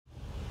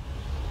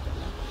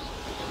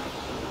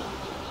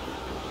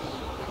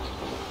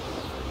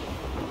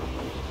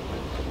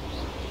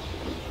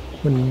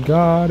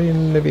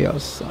Wingardium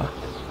Leviosa.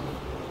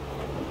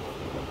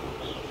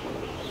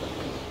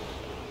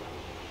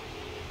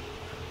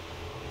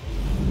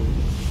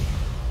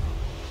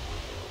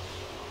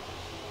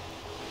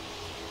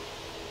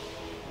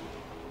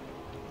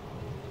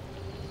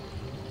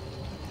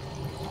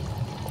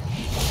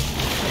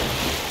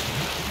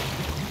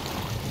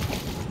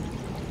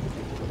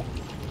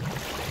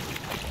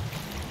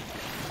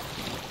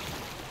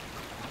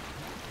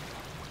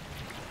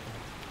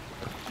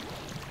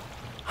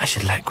 I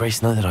should let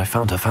Grace know that I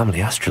found her family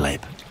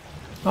astrolabe.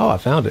 Oh, I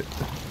found it.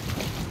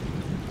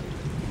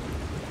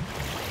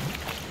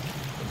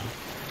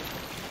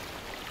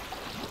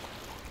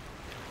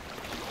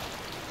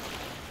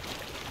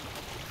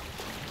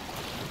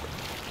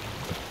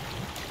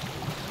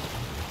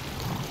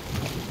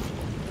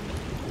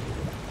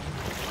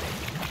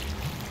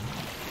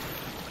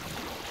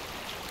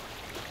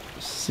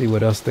 See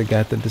what else they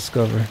got to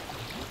discover.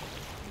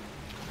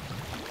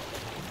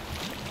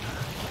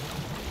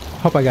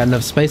 Hope I got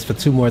enough space for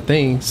 2 more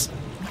things.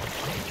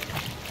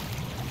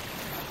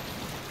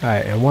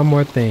 Alright, and 1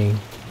 more thing.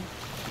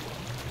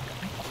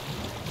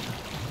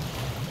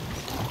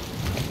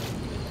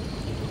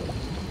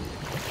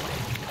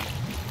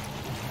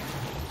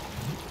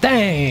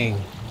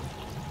 Dang!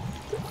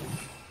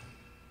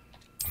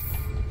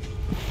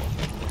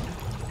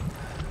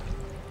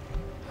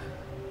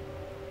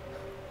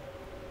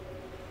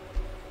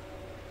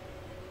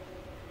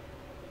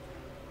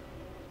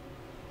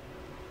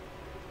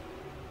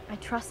 I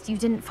trust you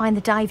didn't find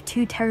the dive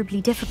too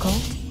terribly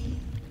difficult.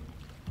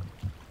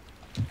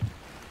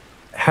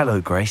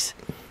 Hello, Grace.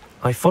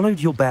 I followed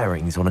your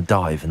bearings on a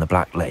dive in the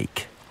Black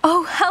Lake.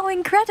 Oh, how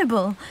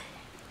incredible!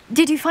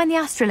 Did you find the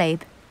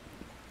astrolabe?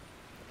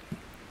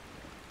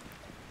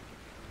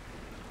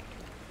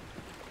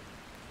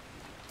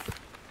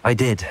 I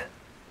did.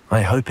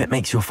 I hope it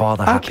makes your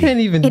father happy. I can't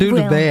even do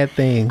the bad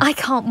thing. I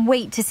can't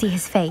wait to see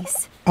his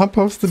face. I'm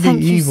supposed to be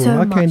Thank evil. you so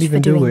I can't much even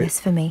for doing do it. this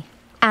for me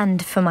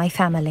and for my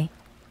family.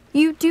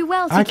 You do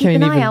well to I keep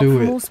can't an eye even out do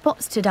for it. more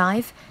spots to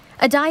dive.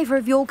 A diver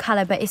of your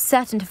caliber is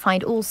certain to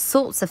find all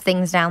sorts of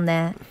things down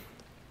there.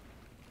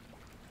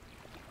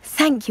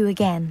 Thank you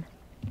again.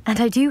 And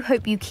I do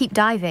hope you keep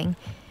diving.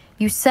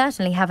 You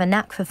certainly have a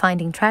knack for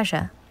finding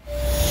treasure.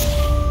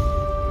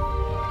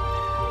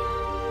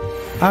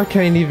 I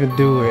can't even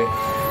do it.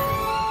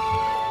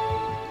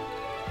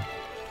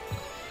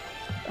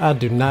 I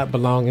do not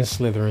belong in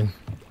Slytherin.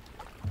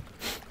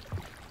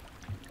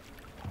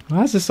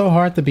 Why is it so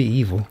hard to be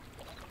evil?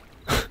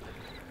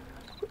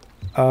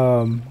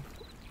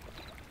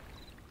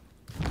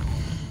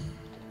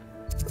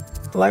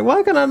 Like,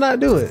 why can I not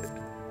do it?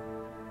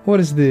 What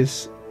is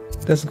this?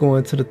 That's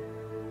going to the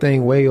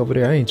thing way over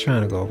there. I ain't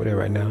trying to go over there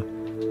right now.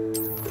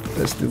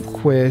 Let's do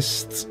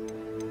quests.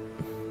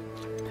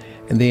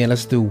 And then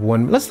let's do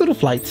the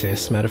flight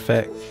test, matter of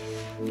fact.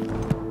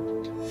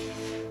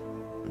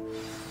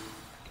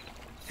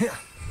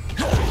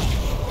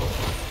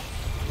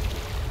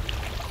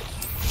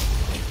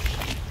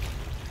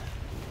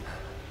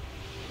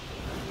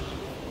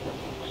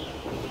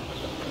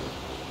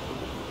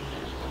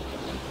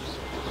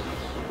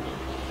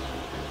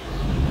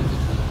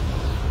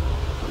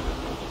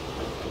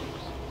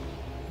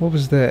 What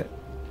was that?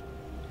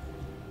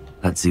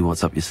 Let's see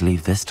what's up your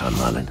sleeve this time,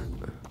 Merlin.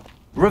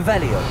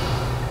 Revelio.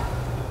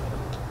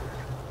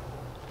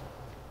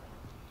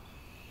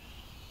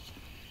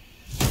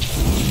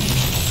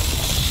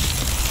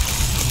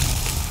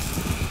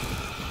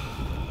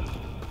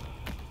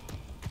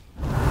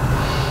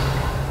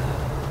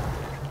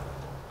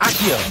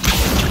 Accio.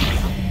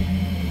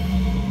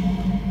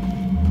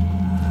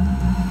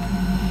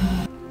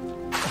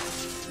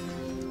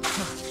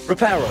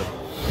 Reparo.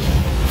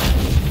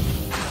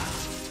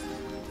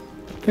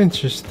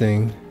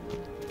 Interesting.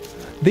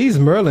 These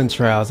Merlin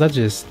trials, I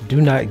just do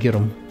not get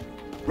them.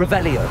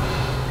 Revelio.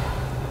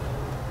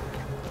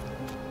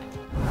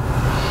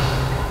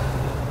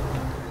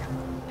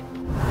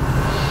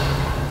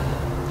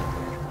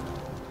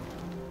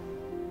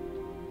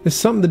 It's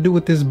something to do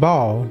with this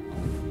ball.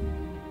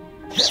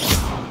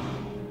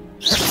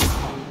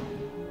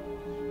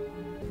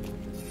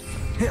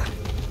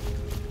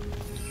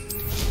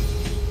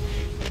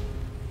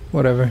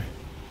 Whatever.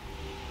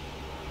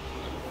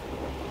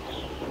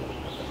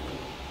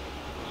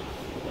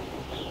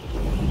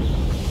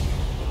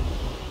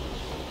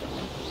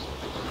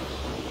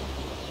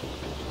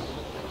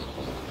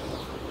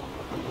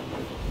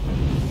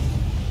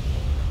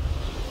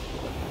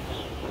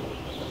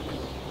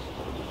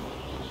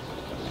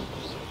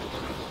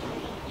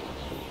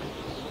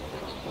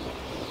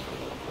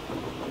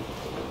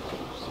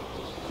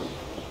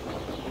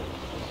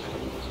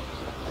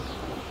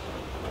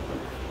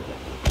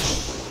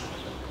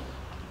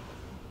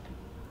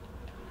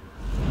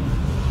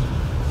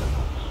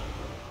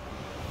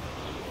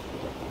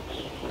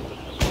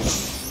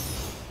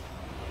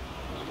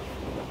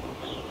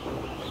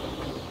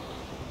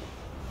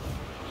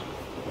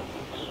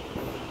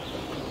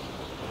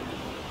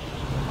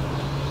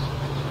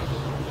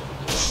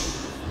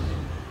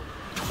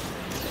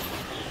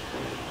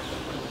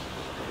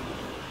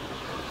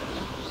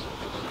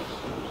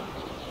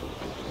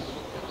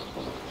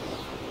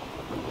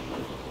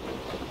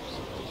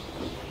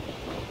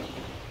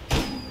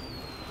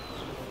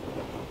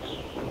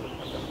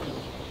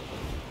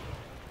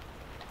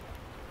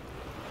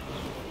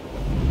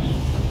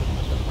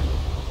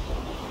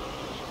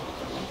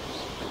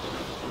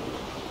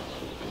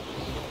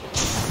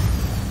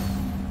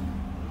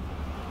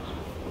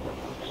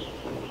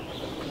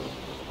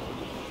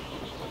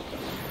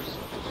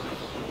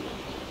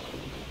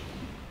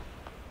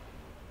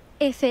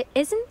 if it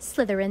isn't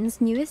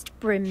Slytherin's newest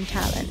broom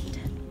talent.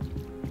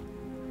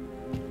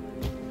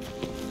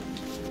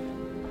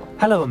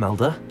 Hello,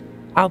 Imelda.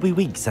 Albie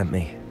Week sent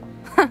me.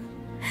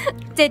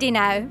 Did he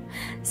now?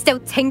 Still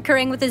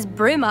tinkering with his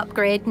broom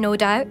upgrade, no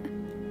doubt.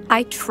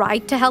 I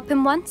tried to help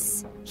him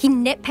once. He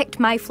nitpicked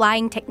my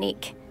flying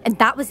technique, and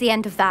that was the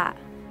end of that.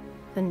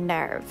 The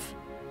nerve.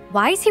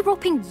 Why is he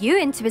roping you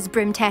into his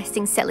broom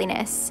testing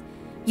silliness?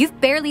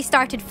 You've barely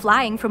started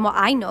flying from what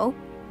I know.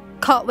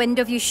 Caught wind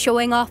of you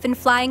showing off in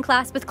flying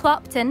class with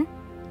Clopton.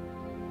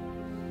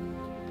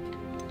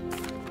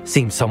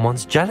 Seems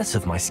someone's jealous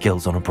of my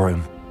skills on a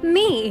broom.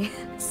 Me?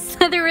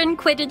 Slytherin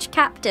Quidditch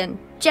captain.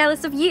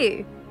 Jealous of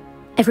you?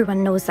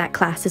 Everyone knows that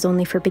class is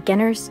only for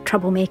beginners,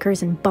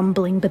 troublemakers, and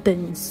bumbling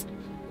baboons.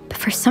 But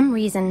for some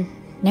reason,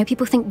 now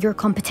people think you're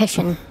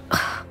competition.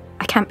 Ugh,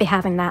 I can't be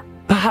having that.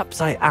 Perhaps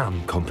I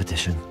am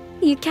competition.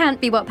 You can't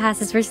be what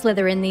passes for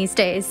Slytherin these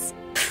days.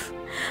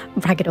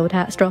 Pfft, ragged old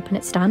hat's dropping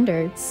its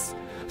standards.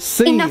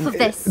 See, enough of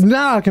this.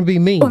 Now I can be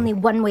mean. Only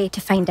one way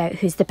to find out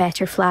who's the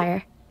better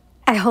flyer.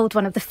 I hold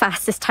one of the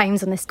fastest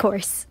times on this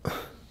course.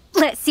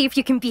 Let's see if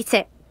you can beat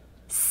it.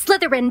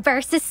 Slytherin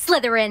versus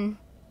Slytherin.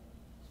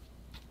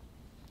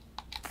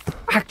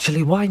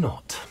 Actually, why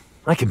not?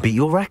 I can beat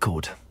your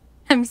record.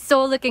 I'm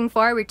so looking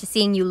forward to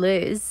seeing you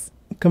lose.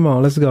 Come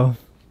on, let's go.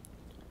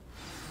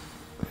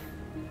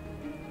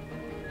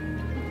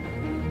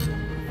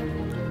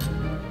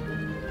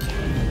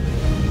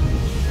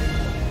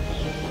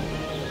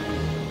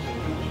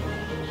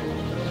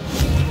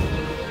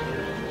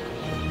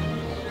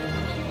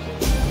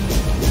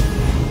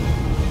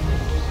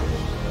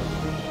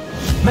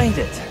 Made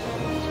it.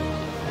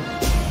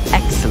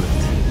 Excellent.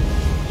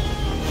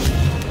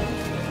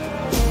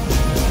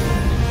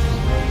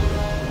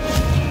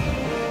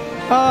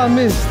 Ah, I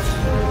missed.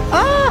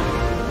 Ah!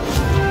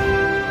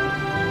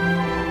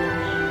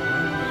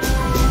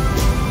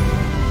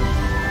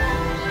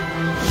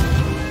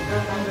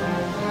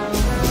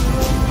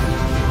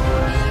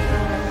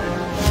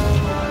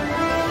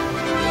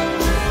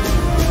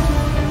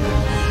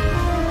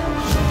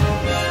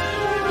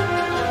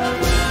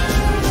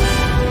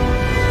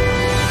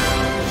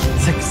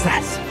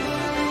 Success.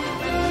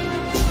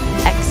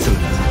 Excellent.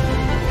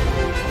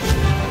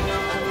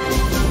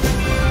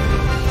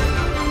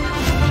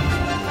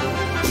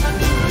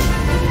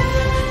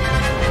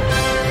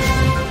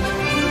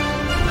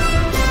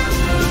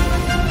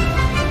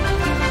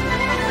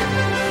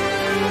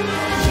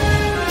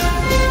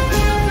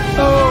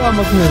 Oh, I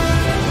almost missed.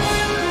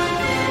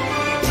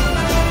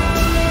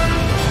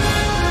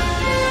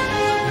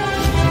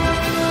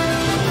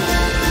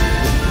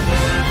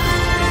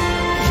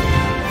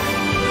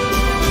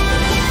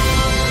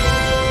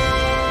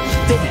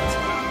 Did it.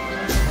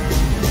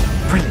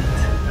 Brilliant.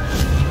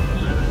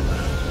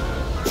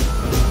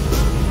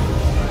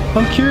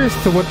 I'm curious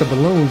to what the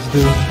balloons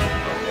do.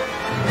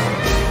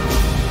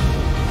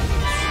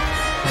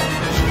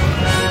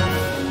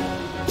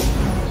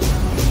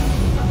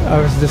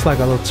 Oh, is this like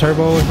a little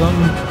turbo or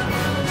something?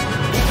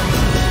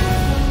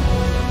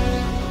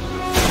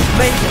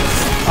 Made it.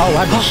 Oh,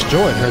 I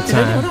destroyed her Did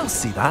anyone time. else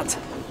see that?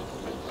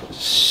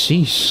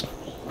 Sheesh.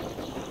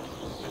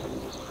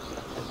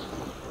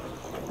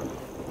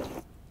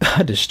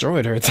 I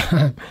destroyed her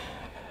time.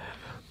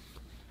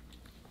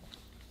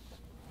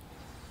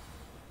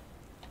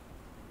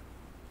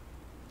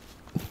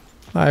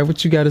 Alright,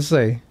 what you gotta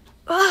say?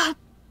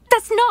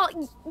 That's not...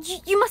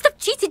 You must have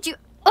cheated, you...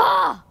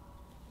 Ugh!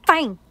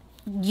 Fine.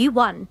 You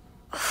won.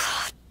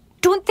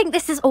 Don't think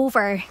this is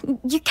over.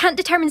 You can't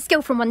determine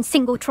skill from one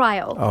single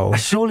trial. Oh.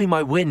 Surely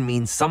my win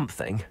means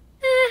something.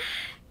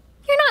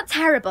 You're not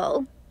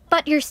terrible,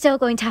 but you're still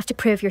going to have to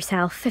prove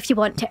yourself if you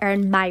want to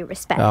earn my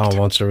respect. I don't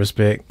want your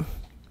respect.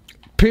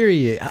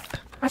 Period.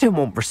 I don't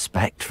want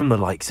respect from the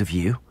likes of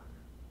you.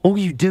 All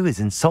you do is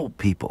insult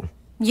people.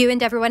 You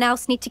and everyone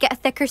else need to get a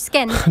thicker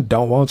skin.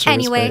 Don't want your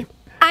Anyway, respect.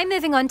 I'm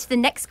moving on to the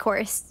next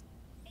course.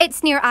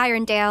 It's near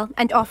Irondale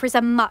and offers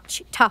a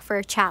much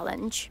tougher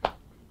challenge.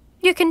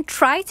 You can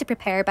try to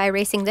prepare by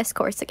racing this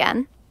course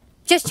again.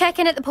 Just check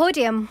in at the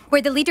podium,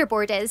 where the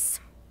leaderboard is.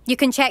 You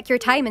can check your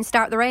time and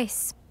start the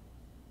race.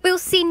 We'll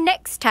see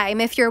next time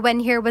if your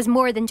win here was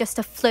more than just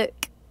a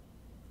fluke.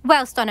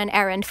 Whilst on an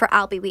errand for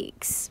Albie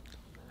Weeks.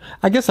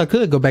 I guess I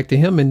could go back to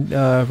him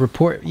and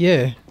report.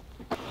 Yeah.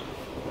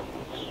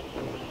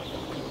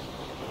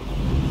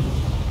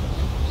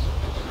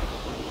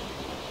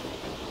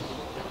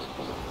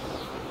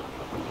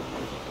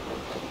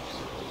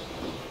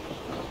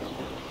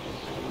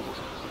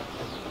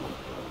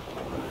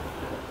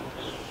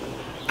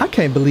 I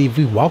can't believe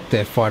we walked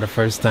that far the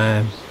first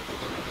time.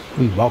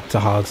 We walked to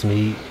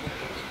Hogsmeade.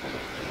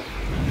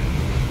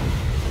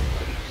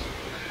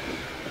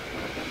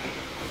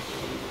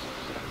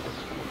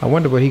 I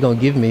wonder what he gonna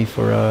give me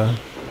for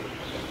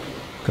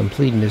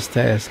completing this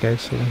task,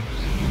 actually.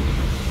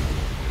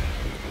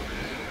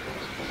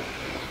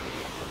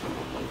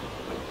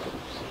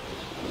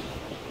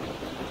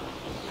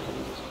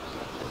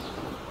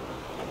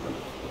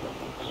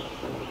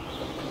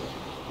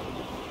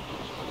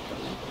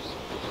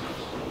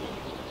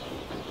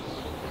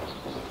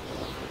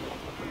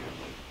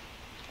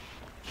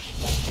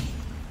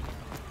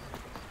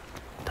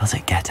 Does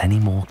it get any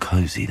more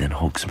cosy than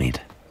Hogsmeade?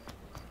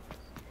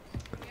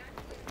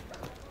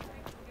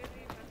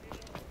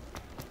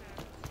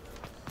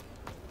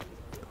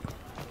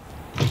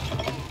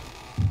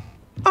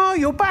 Oh,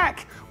 you're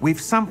back!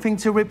 With something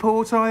to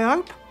report, I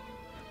hope?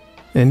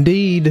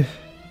 Indeed.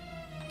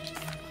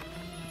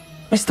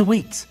 Mr.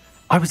 Weeks,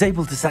 I was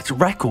able to set a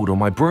record on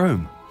my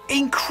broom.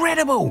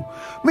 Incredible!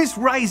 Miss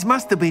Reyes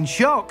must have been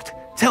shocked.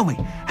 Tell me,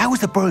 how was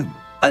the broom?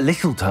 A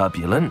little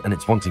turbulent and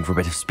it's wanting for a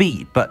bit of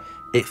speed, but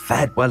it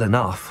fared well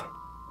enough.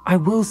 I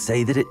will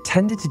say that it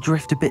tended to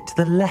drift a bit to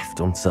the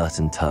left on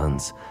certain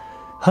turns.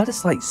 Heard a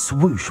slight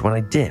swoosh when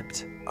I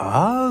dipped.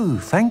 Oh,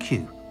 thank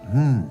you.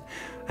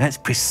 That's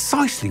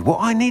precisely what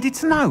I needed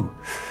to know.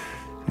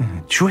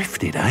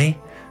 Drifted, eh?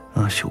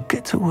 I shall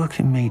get to work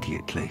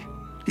immediately.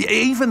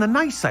 Even the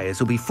naysayers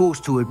will be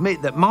forced to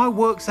admit that my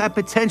work's had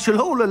potential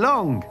all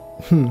along.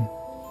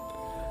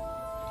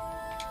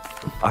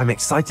 I'm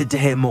excited to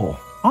hear more.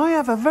 I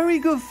have a very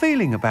good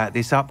feeling about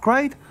this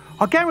upgrade.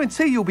 I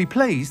guarantee you'll be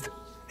pleased.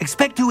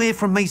 Expect to hear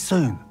from me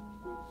soon.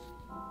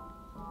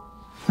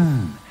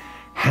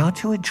 How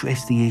to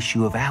address the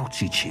issue of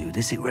altitude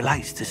as it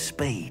relates to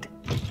speed?